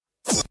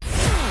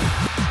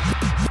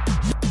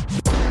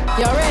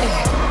Y'all ready?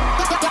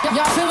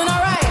 Y'all feeling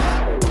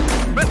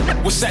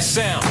alright? What's that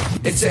sound?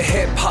 It's a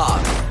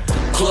hip-hop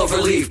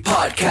Cloverleaf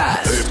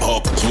podcast.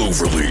 Hip-hop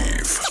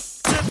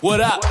Cloverleaf.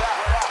 What up?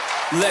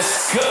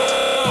 Let's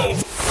go!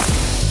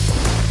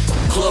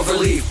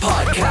 Cloverleaf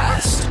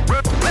podcast.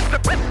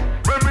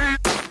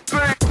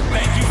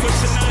 Thank you for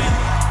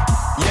tonight.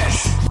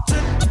 Yes.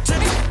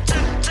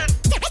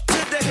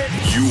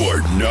 You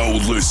are now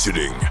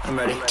listening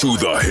to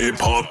the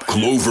Hip-Hop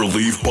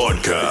Cloverleaf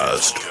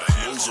podcast.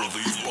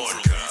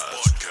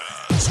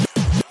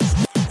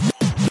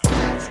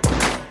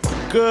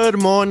 Good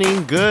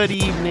morning, good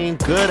evening,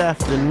 good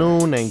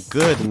afternoon, and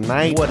good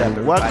night. What up,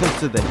 and welcome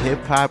to the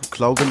Hip Hop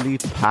Cloverleaf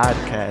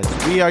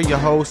podcast. We are your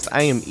hosts.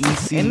 I am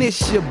EC. And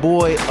it's your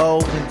boy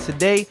O. And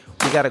today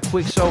we got a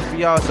quick show for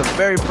y'all. It's the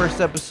very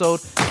first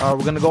episode. We're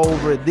going to go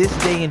over this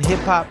day in hip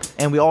hop.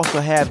 And we also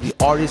have the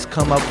artist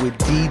come up with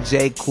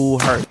DJ Kool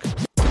Herc.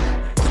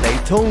 Stay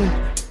tuned.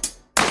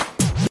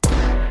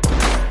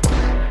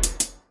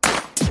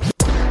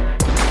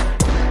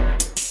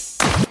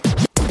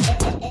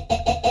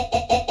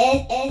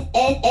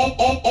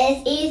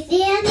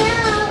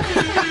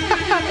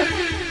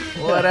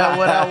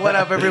 What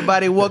up,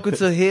 everybody? Welcome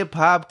to Hip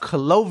Hop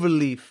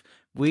Cloverleaf.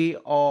 We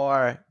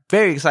are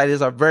very excited.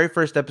 It's our very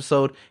first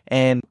episode,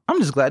 and I'm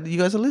just glad that you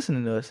guys are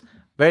listening to us.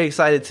 Very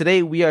excited.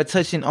 Today, we are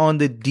touching on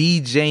the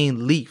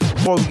DJing leaf.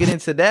 Before we get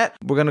into that,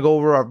 we're going to go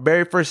over our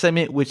very first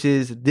segment, which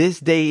is This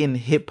Day in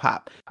Hip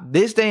Hop.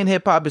 This Day in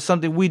Hip Hop is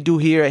something we do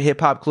here at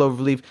Hip Hop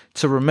Cloverleaf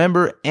to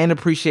remember and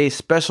appreciate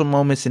special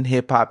moments in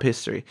hip hop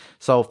history.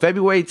 So,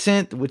 February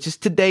 10th, which is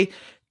today,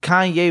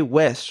 Kanye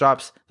West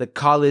drops The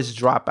College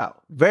Dropout.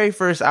 Very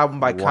first album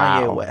by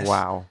Kanye West.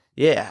 Wow.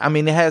 Yeah, I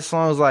mean, it has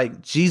songs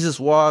like Jesus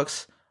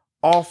Walks,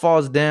 All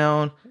Falls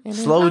Down,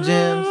 Slow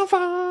Jams.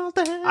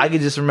 I could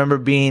just remember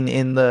being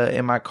in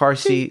my car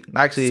seat.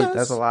 Actually,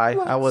 that's a lie.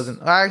 I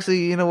wasn't.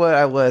 Actually, you know what?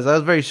 I was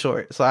very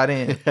short, so I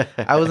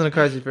was in the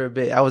car seat for a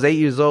bit. I was 8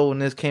 years old when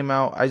this came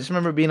out. I just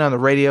remember being on the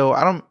radio.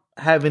 I don't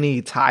have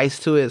any ties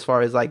to it as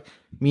far as like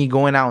me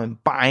going out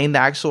and buying the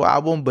actual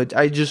album, but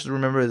I just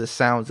remember the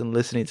sounds and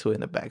listening to it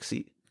in the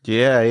backseat.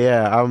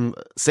 Yeah.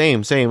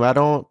 Same. I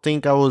don't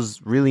think I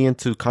was really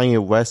into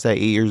Kanye West at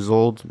 8 years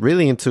old.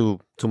 Really into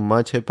too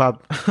much hip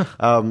hop.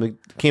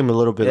 It came a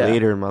little bit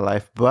later in my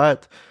life,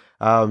 but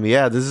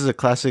this is a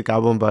classic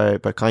album by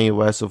Kanye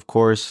West. Of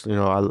course, you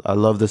know I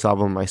love this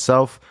album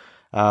myself.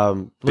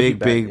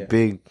 Big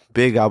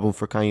album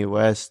for Kanye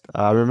West.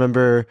 I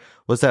remember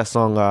what's that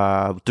song?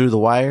 Through the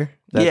Wire.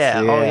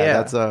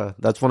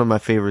 That's one of my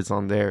favorites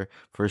on there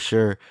for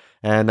sure.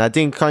 And I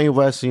think Kanye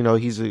West, you know,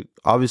 he's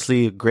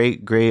obviously a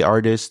great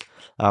artist.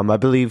 I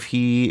believe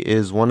he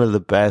is one of the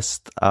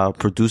best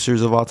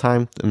producers of all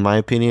time, in my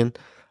opinion.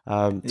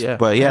 He's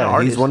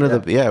one of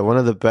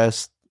the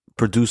best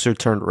producer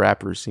turned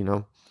rappers, you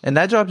know. And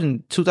that dropped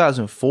in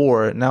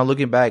 2004. Now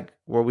looking back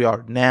where we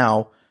are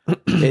now,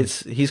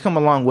 he's come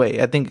a long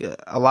way. I think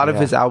a lot of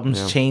his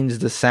albums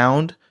changed the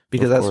sound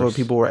because that's what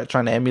people were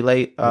trying to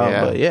emulate.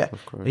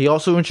 He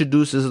also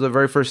introduced, this is the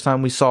very first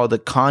time we saw the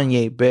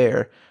Kanye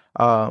bear.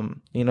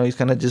 He's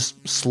kind of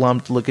just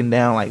slumped looking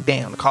down like,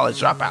 damn, the college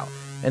dropout.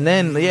 And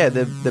then,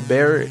 the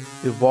bear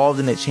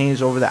evolved and it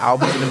changed over the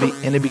album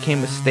and it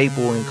became a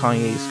staple in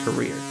Kanye's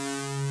career.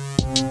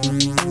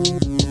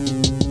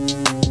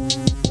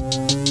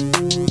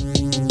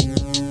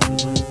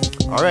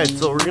 All right,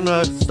 so we're going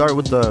to start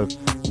with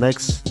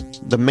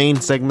the main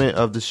segment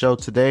of the show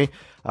today.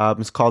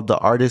 It's called The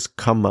Artist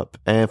Come Up.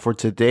 And for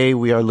today,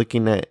 we are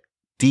looking at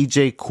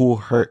DJ Kool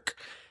Herc.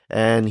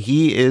 And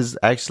he is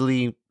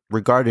actually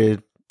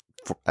regarded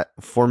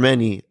for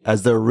many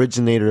as the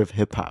originator of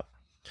hip hop.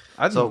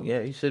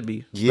 He should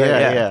be. He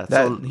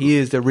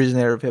is the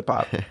originator of hip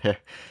hop.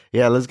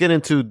 Yeah, let's get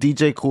into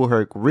DJ Kool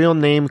Herc. Real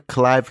name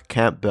Clive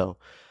Campbell.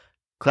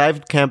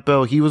 Clive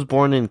Campbell, he was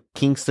born in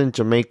Kingston,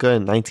 Jamaica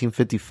in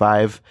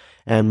 1955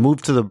 and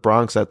moved to the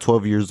Bronx at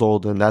 12 years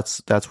old, and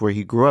that's where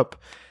he grew up.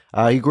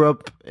 He grew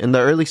up in the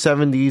early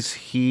 70s.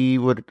 He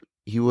would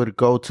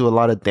go to a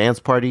lot of dance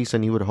parties,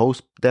 and he would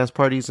host dance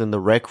parties in the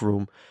rec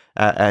room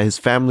at his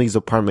family's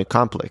apartment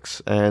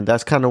complex. And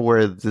that's kind of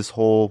where this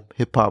whole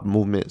hip-hop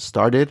movement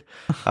started.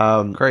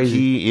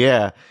 Crazy.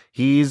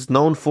 He's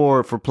known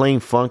for playing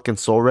funk and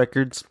soul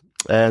records.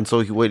 And so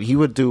he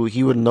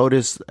would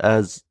notice,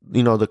 as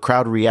you know, the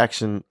crowd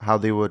reaction, how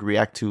they would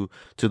react to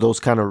those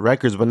kind of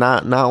records, but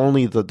not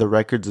only the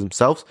records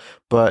themselves,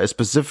 but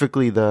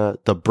specifically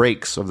the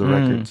breaks of the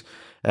records.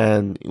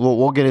 And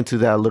we'll get into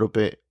that a little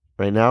bit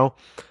right now.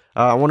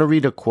 I want to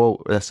read a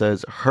quote that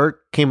says,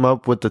 Herc came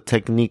up with the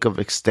technique of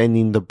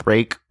extending the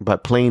break by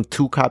playing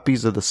two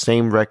copies of the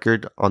same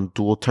record on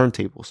dual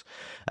turntables.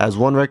 As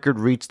one record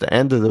reached the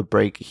end of the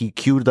break, he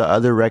cued the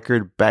other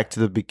record back to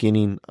the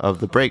beginning of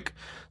the break.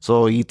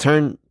 So he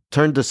turned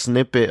the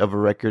snippet of a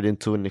record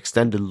into an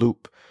extended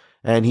loop.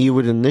 And he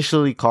would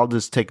initially call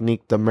this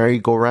technique the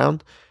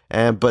merry-go-round,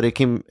 but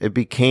it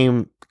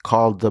became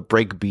called the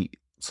break beat.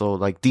 So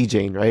like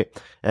DJing, right?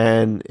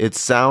 And its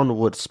sound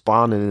would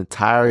spawn an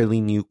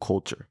entirely new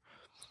culture.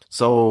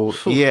 So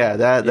yeah,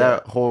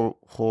 that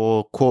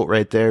whole quote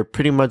right there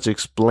pretty much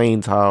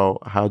explains how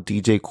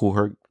DJ Kool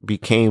Herc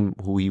became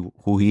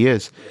who he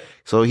is.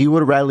 So he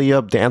would rally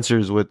up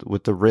dancers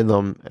with the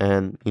rhythm,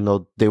 and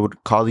they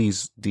would call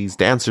these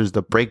dancers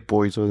the break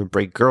boys or the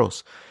break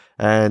girls.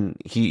 And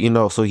he,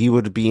 so he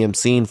would be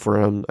emceeing for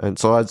him. And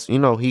so as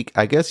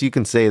I guess you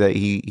can say that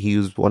he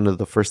was one of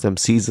the first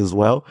MCs as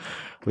well,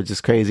 which is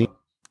crazy.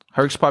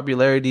 Herc's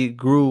popularity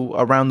grew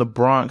around the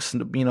Bronx,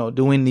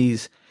 doing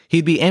these,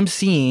 he'd be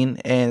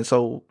emceeing, and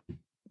so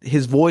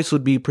his voice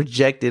would be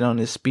projected on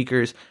his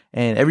speakers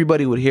and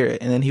everybody would hear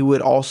it. And then he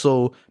would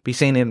also be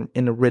saying it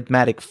in a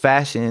rhythmic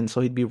fashion.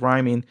 So he'd be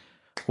rhyming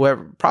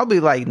whoever, probably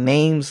like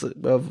names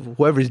of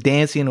whoever's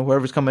dancing or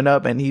whoever's coming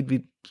up, and he'd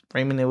be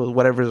framing it with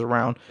whatever's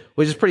around,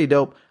 which is pretty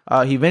dope.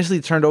 He eventually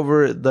turned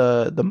over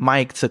the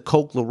mic to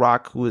Kool,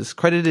 who is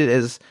credited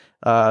as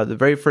the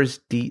very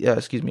first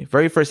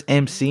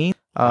MC.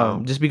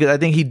 Just because I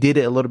think he did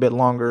it a little bit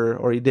longer,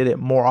 or he did it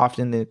more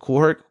often than Kool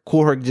Herc.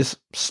 Kool Herc just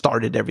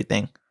started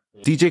everything.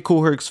 DJ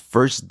Kool Herc's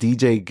first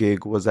DJ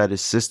gig was at his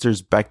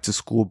sister's back to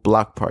school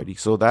block party.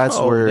 So that's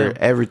where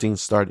everything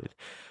started.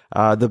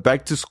 The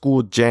Back to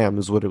School Jam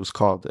is what it was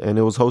called. And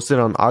it was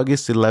hosted on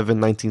August 11,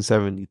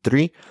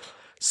 1973.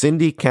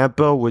 Cindy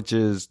Campbell, which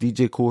is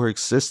DJ Kool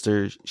Herc's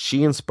sister,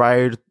 she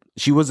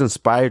was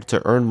inspired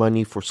to earn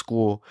money for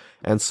school.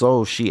 And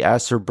so she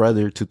asked her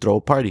brother to throw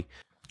a party.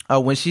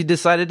 When she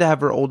decided to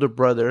have her older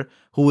brother,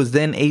 who was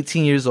then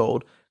 18 years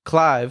old,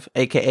 Clive,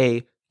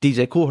 aka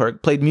DJ Kool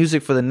Herc, played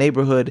music for the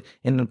neighborhood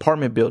in an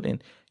apartment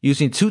building.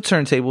 Using 2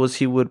 turntables,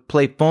 he would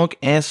play funk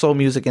and soul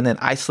music and then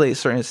isolate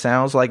certain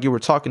sounds like you were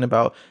talking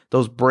about,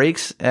 those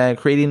breaks, and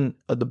creating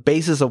the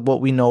basis of what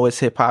we know as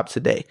hip-hop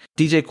today.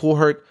 DJ Kool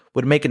Herc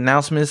would make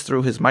announcements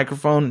through his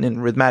microphone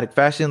in rhythmic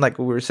fashion, like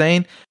we were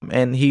saying,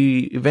 and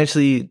he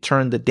eventually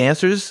turned the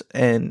dancers,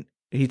 and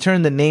he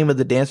turned the name of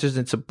the dancers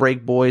into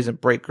break boys and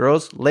break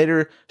girls,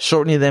 later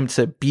shortening them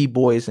to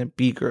B-boys and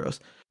B-girls.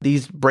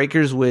 These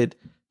breakers would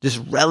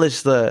just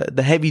relish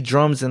the heavy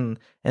drums and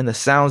the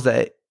sounds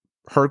that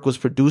Herc was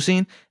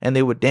producing, and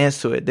they would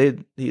dance to it.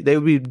 They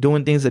would be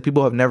doing things that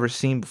people have never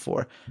seen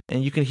before,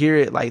 and you can hear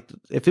it. Like,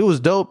 if it was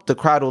dope, the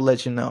crowd will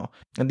let you know.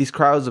 And these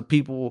crowds of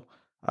people,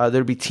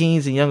 there'd be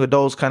teens and young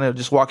adults kind of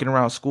just walking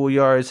around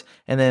schoolyards,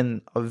 and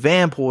then a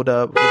van pulled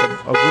up with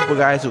a group of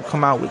guys who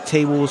come out with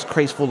tables,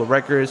 crates full of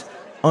records,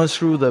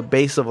 unscrew the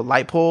base of a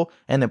light pole,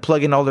 and then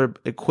plug in all their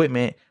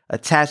equipment,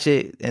 attach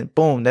it, and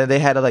boom, then they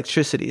had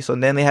electricity. So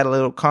then they had a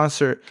little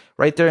concert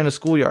right there in the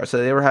schoolyard. So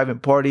they were having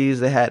parties,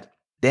 they had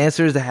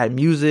dancers, they had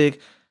music,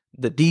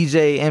 the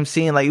DJ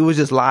emceeing, like it was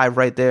just live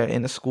right there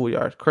in the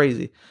schoolyard.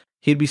 Crazy.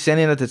 He'd be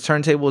standing at the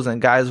turntables, and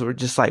guys were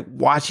just like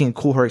watching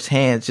Kool Herc's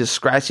hands, just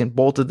scratching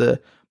both of the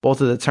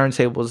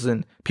turntables,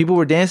 and people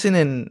were dancing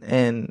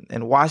and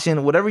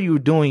watching. Whatever you were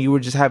doing, you were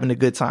just having a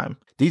good time.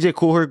 DJ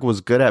Kool Herc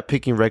was good at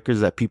picking records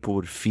that people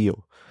would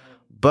feel.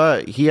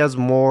 But he was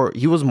more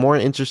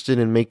interested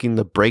in making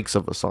the breaks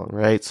of a song,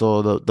 right?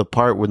 So the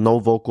part with no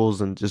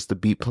vocals and just the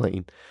beat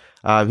playing.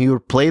 He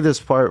would play this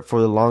part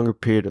for the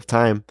longest period of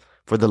time,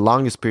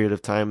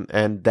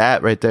 and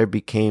that right there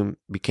became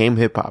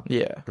hip hop.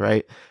 Yeah.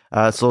 Right.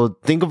 So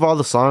think of all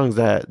the songs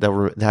that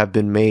have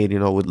been made,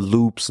 with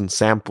loops and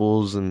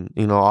samples and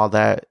all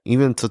that,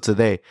 even to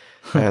today.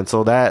 And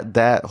so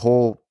that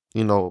whole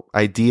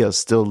idea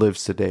still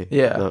lives today.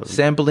 Yeah,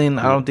 sampling,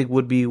 I don't think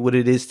would be what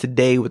it is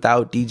today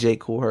without DJ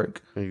Kool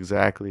Herc.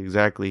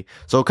 Exactly.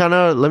 So kind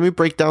of let me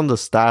break down the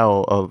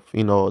style of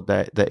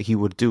that he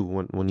would do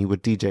when he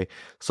would DJ.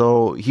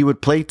 So he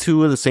would play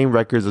 2 of the same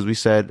records, as we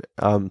said,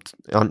 on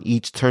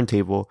each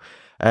turntable,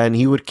 and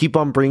he would keep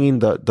on bringing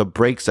the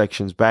break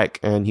sections back,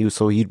 and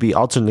he'd be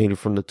alternating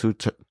from the two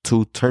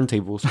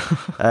turntables,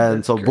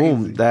 and so crazy.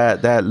 Boom,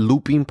 that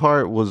looping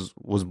part was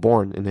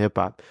born in hip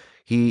hop.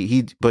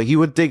 But he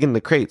would dig in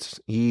the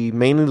crates. He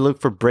mainly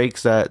looked for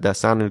breaks that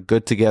sounded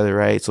good together,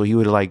 right? So he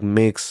would like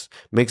mix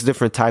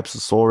different types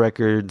of soul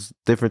records,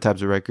 different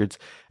types of records.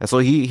 And so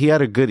he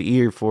had a good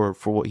ear for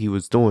what he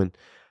was doing.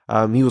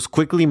 He was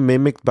quickly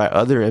mimicked by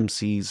other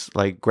MCs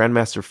like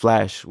Grandmaster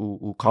Flash,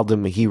 who called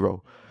him a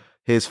hero.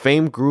 His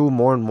fame grew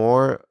more and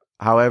more.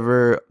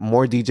 However,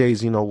 more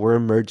DJs, were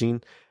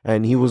emerging,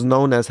 and he was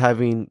known as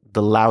having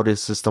the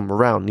loudest system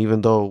around.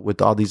 Even though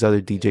with all these other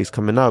DJs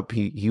coming up,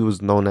 he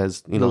was known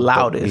as the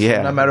loudest.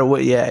 Yeah, no matter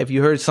what. Yeah, if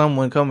you heard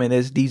someone coming,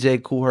 it's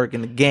DJ Kool Herc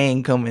and the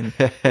gang coming.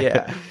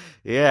 Yeah,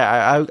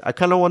 yeah. I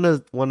kind of want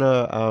to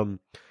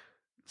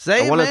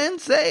say it.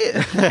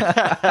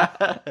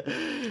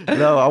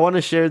 No, I want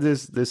to share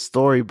this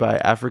story by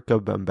Africa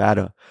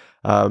Bambaataa.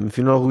 If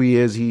you know who he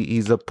is,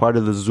 he's a part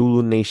of the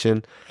Zulu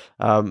Nation.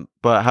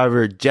 But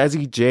however,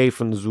 Jazzy J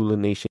from the Zulu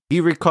Nation,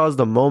 he recalls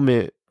the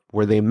moment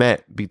where they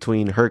met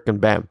between Herc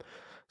and Bam.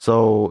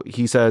 So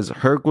he says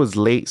Herc was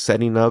late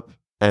setting up,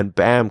 and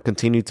Bam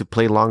continued to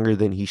play longer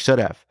than he should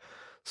have.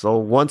 So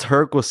once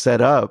Herc was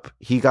set up,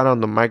 he got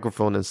on the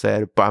microphone and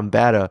said,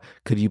 "Bambaataa,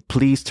 could you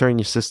please turn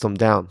your system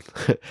down?"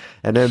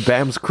 And then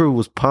Bam's crew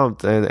was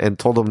pumped and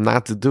told him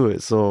not to do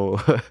it. So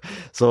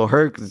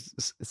Herc,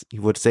 he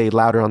would say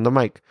louder on the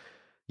mic,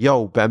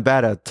 yo,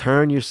 Bambata,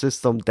 turn your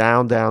system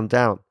down, down,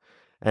 down.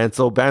 And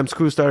so Bam's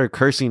crew started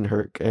cursing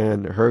Herc,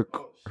 and Herc,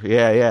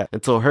 yeah.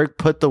 And so Herc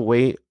put the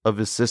weight of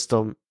his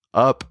system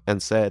up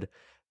and said,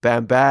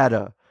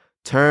 Bambata,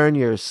 turn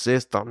your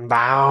system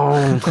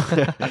down.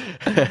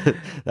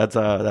 That's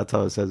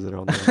how it says it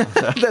on there.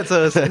 That's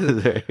how it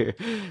says it.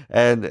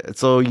 And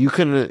so he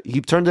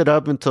turned it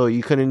up until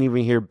you couldn't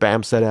even hear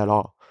Bam said at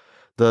all.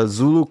 The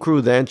Zulu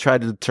crew then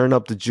tried to turn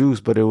up the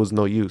juice, but it was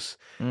no use.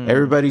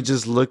 Everybody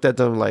just looked at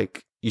them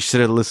like, you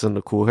should have listened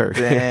to Kool Herc.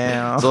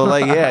 Damn. So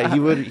like, yeah, he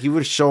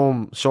would show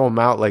him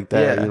out like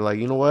that. Yeah. You're like,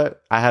 you know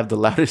what? I have the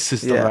loudest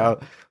system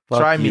out. Fuck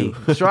Try you.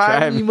 me.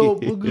 Try me,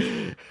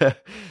 motherfucker.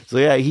 So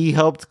yeah, he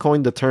helped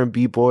coin the term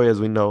B-boy,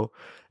 as we know.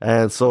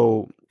 And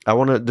so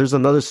there's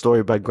another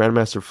story by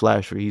Grandmaster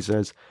Flash where he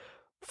says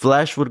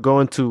Flash would go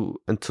into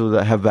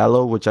the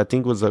Havelo, which I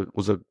think was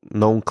a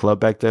known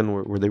club back then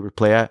where they would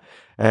play at,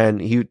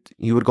 and he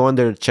would go in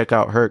there to check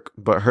out Herc,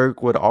 but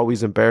Herc would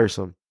always embarrass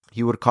him.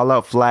 He would call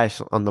out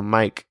Flash on the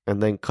mic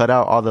and then cut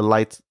out all the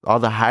lights, all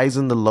the highs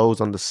and the lows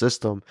on the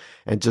system,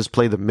 and just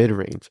play the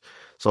mid-range.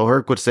 So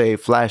Herc would say,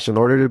 Flash, in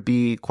order to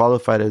be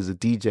qualified as a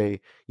DJ,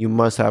 you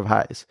must have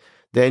highs.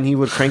 Then he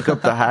would crank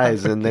up the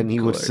highs, and then he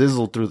would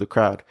sizzle through the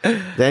crowd.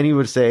 Then he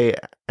would say,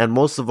 and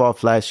most of all,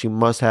 Flash, you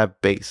must have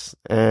bass.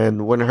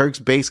 And when Herc's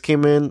bass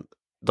came in,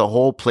 the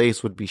whole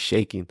place would be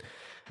shaking.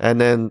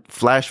 And then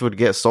Flash would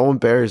get so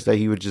embarrassed that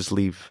he would just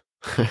leave.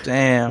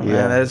 Damn, Yeah.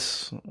 man,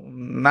 that's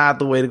not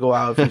the way to go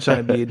out if you're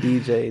trying to be a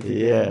DJ.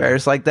 Yeah.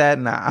 Embarrassed like that,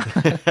 nah.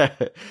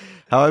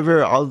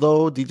 However,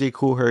 although DJ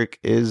Kool Herc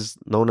is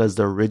known as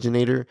the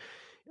originator,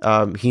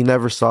 he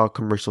never saw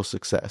commercial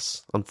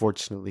success,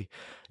 unfortunately.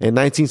 In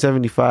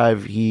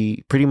 1975,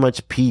 he pretty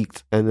much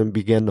peaked and then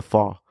began to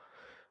fall.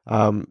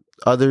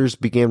 Others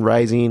began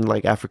rising,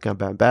 like African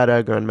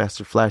Bambaataa,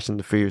 Grandmaster Flash, and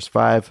the Furious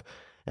Five.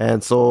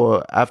 And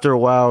so after a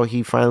while,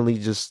 he finally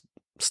just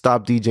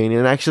stopped DJing.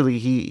 And actually,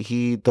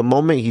 the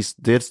moment he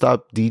did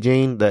stop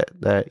DJing,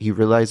 that he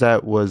realized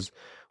that was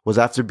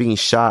after being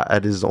shot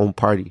at his own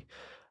party,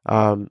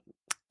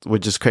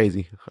 which is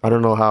crazy. I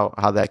don't know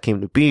how that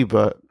came to be,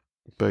 but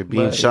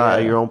being shot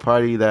at your own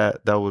party, that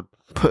would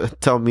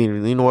tell me,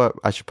 you know what,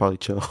 I should probably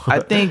chill. I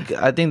think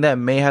that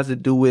may have to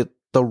do with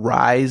the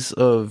rise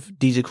of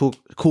DJ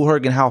Kool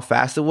Herc and how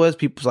fast it was.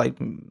 People's like,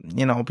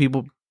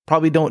 people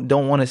probably don't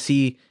want to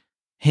see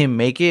him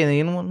make it, and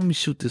you know what, let me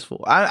shoot this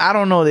fool. I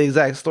don't know the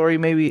exact story.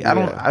 Maybe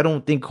I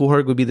don't think Kool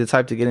Herc would be the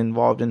type to get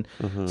involved in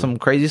some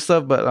crazy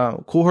stuff.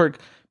 But Kool Herc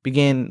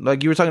began,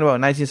 like you were talking about,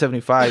 in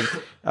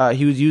 1975.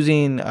 He was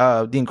using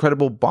the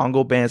incredible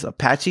bongo band's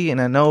Apache,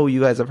 and I know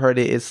you guys have heard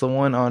it. It's the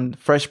one on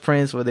Fresh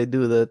Prince where they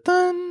do the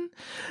dun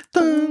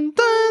dun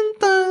dun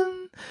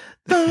dun.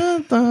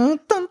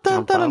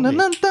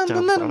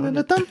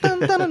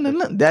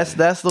 That's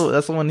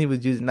the one he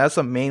was using. That's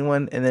the main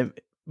one, and then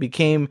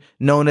became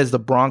known as the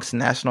Bronx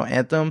national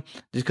anthem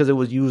just because it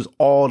was used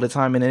all the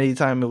time, and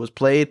anytime it was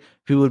played,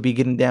 people would be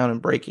getting down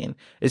and breaking.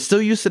 It's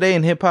still used today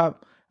in hip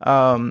hop,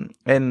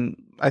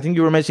 and I think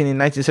you were mentioning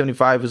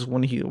 1975 is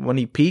when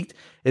he peaked.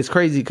 It's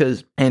crazy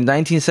because in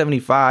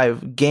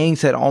 1975,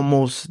 gangs had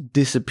almost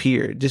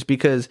disappeared just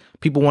because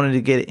people wanted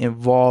to get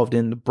involved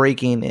in the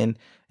breaking and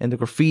the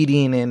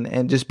graffitiing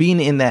and just being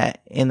in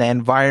that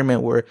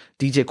environment where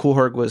DJ Kool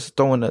Herc was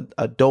throwing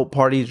a dope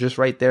party just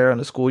right there on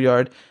the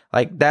schoolyard.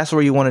 Like, that's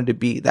where you wanted to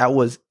be. That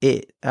was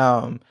it.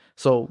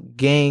 So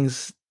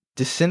gangs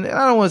descended.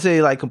 I don't want to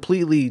say like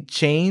completely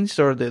changed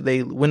or that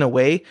they went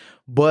away,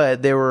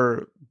 but they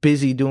were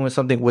busy doing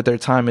something with their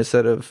time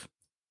instead of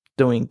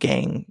doing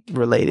gang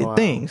related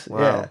things.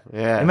 Wow.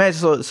 Yeah.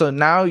 Imagine, so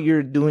now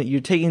you're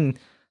taking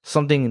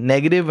something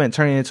negative and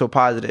turning it into a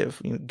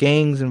positive.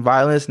 Gangs and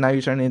violence, now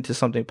you're turning it into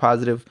something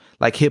positive,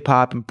 like hip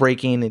hop and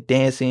breaking and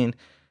dancing.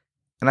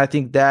 And I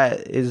think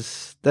that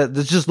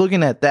just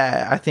looking at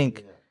that, I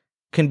think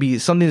can be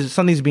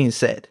something's being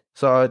said.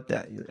 So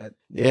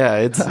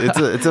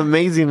it's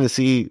amazing to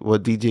see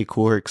what DJ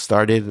Kool Herc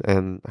started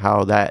and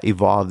how that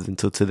evolved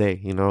until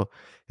today.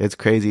 It's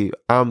crazy.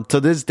 To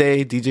this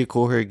day, DJ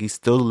Kool Herc, he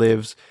still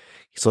lives.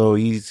 So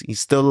he's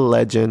still a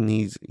legend.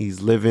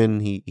 He's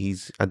living.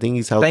 I think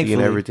he's healthy. Thankfully.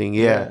 And everything.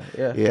 Yeah.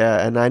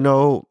 And I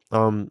know,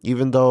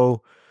 even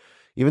though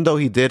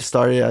he did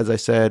start it, as I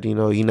said, he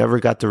never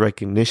got the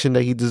recognition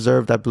that he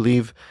deserved, I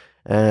believe.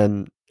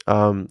 And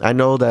I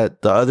know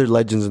that the other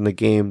legends in the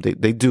game,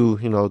 they do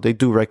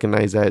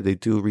recognize that. They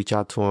do reach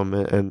out to him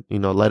and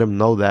let him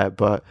know that.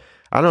 But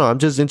I don't know. I'm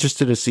just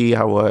interested to see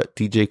what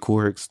DJ Kool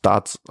Herc's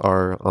thoughts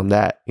are on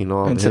that.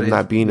 On him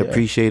not being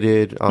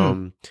appreciated.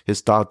 His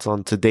thoughts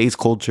on today's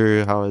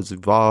culture, how it's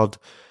evolved,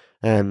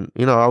 and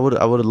I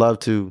would love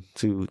to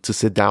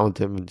sit down with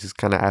him and just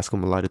kind of ask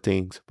him a lot of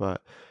things.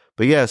 But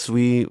yes,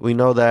 we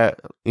know that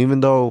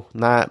even though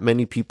not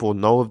many people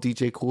know of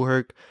DJ Kool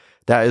Herc,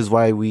 that is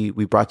why we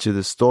brought you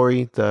this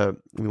story.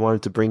 We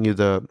wanted to bring you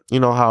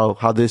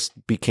how this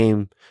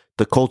became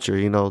the culture.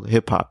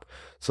 Hip hop.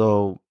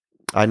 So.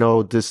 I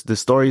know this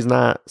story is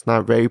not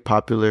very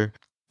popular.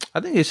 I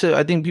think it should.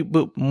 I think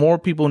more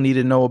people need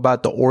to know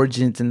about the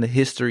origins and the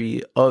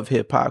history of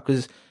hip hop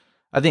because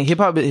I think hip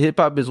hop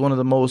is one of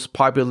the most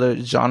popular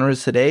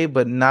genres today,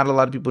 but not a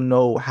lot of people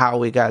know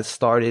how it got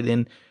started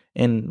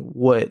and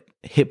what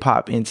hip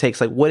hop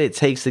takes, like what it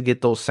takes to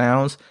get those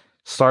sounds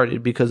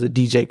started because of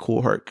DJ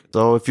Kool Herc.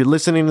 So if you're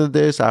listening to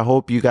this, I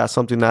hope you got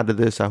something out of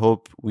this. I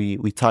hope we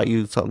taught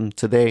you something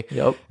today.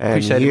 Yep. And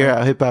appreciate here it,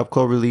 at Hip Hop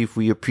Cloverleaf,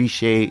 we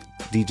appreciate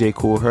DJ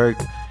Kool Herc,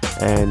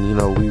 and you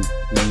know we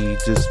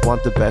just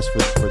want the best for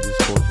this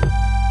culture.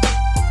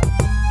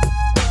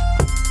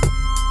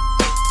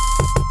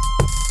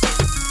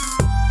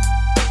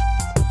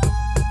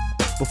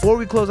 Before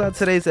we close out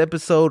today's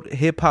episode,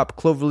 Hip Hop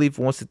Cloverleaf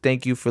wants to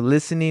thank you for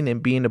listening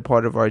and being a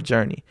part of our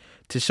journey.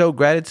 To show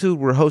gratitude,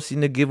 we're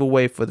hosting a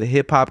giveaway for the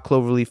Hip Hop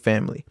Cloverleaf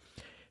family.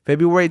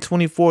 February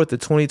 24th of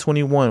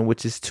 2021,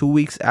 which is 2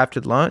 weeks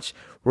after launch,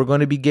 we're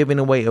going to be giving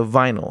away a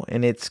vinyl,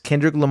 and it's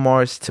Kendrick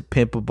Lamar's To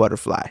Pimp a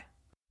Butterfly.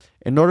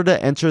 In order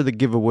to enter the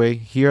giveaway,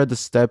 here are the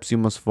steps you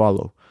must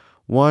follow.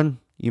 1.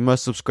 You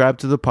must subscribe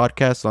to the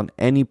podcast on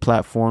any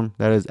platform,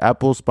 that is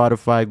Apple,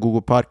 Spotify,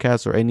 Google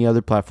Podcasts, or any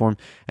other platform,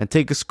 and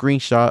take a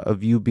screenshot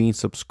of you being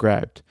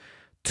subscribed.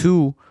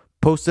 2.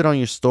 Post it on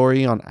your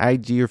story on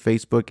IG or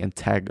Facebook and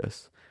tag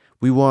us.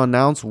 We will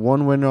announce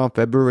one winner on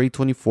February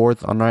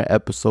 24th on our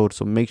episode,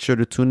 so make sure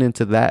to tune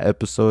into that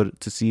episode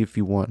to see if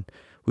you won.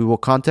 We will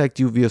contact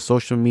you via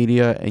social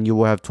media, and you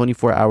will have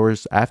 24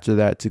 hours after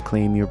that to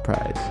claim your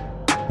prize.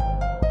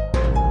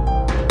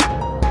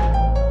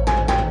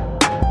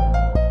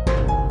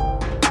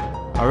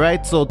 All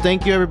right, so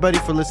thank you everybody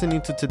for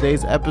listening to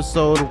today's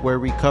episode where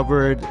we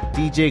covered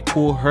DJ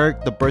Kool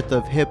Herc, the birth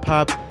of hip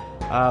hop.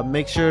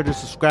 Make sure to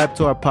subscribe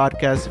to our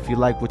podcast if you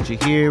like what you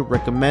hear.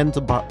 Recommend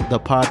the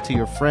pod to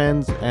your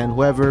friends and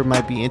whoever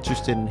might be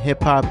interested in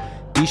hip hop.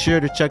 Be sure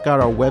to check out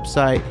our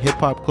website,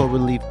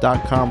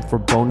 hiphopcloverleaf.com, for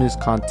bonus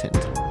content.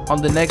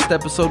 On the next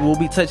episode, we'll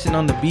be touching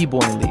on the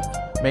b-boy leaf.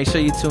 Make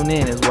sure you tune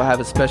in as we'll have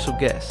a special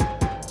guest.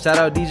 Shout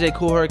out DJ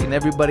Kool Herc and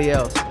everybody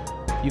else.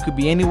 You could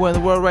be anywhere in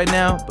the world right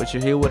now, but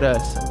you're here with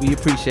us. We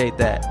appreciate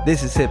that.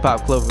 This is Hip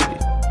Hop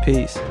Cloverleaf.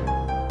 Peace.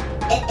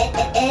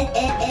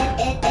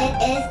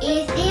 It's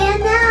easy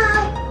enough.